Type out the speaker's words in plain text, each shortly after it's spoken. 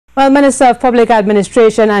Well, Minister of Public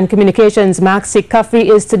Administration and Communications Maxie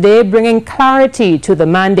Cuffie is today bringing clarity to the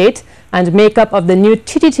mandate and makeup of the new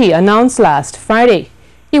TTT announced last Friday.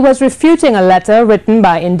 He was refuting a letter written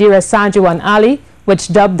by Indira Sajuan Ali,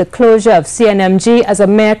 which dubbed the closure of CNMG as a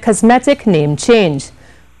mere cosmetic name change.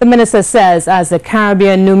 The minister says as the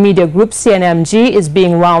Caribbean New Media Group CNMG is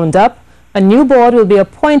being wound up, a new board will be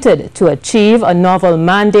appointed to achieve a novel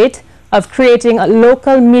mandate of creating a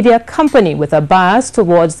local media company with a bias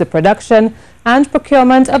towards the production and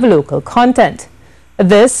procurement of local content.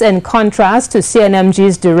 This in contrast to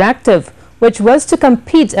CNMG's directive, which was to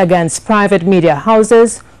compete against private media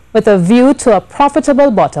houses with a view to a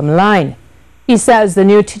profitable bottom line. He says the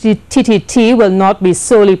new TTT will not be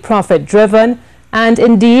solely profit-driven and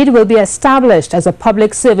indeed will be established as a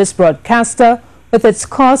public service broadcaster with its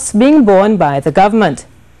costs being borne by the government.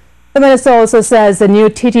 The minister also says the new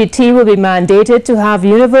TTT will be mandated to have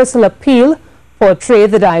universal appeal, portray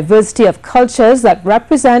the diversity of cultures that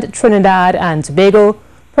represent Trinidad and Tobago,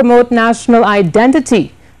 promote national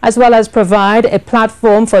identity, as well as provide a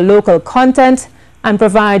platform for local content and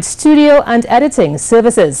provide studio and editing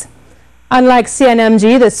services. Unlike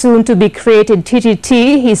CNMG, the soon-to-be-created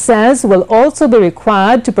TTT, he says, will also be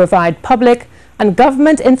required to provide public and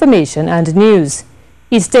government information and news.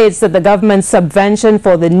 He states that the government's subvention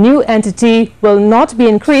for the new entity will not be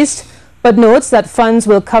increased, but notes that funds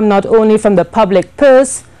will come not only from the public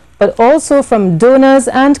purse, but also from donors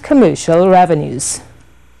and commercial revenues.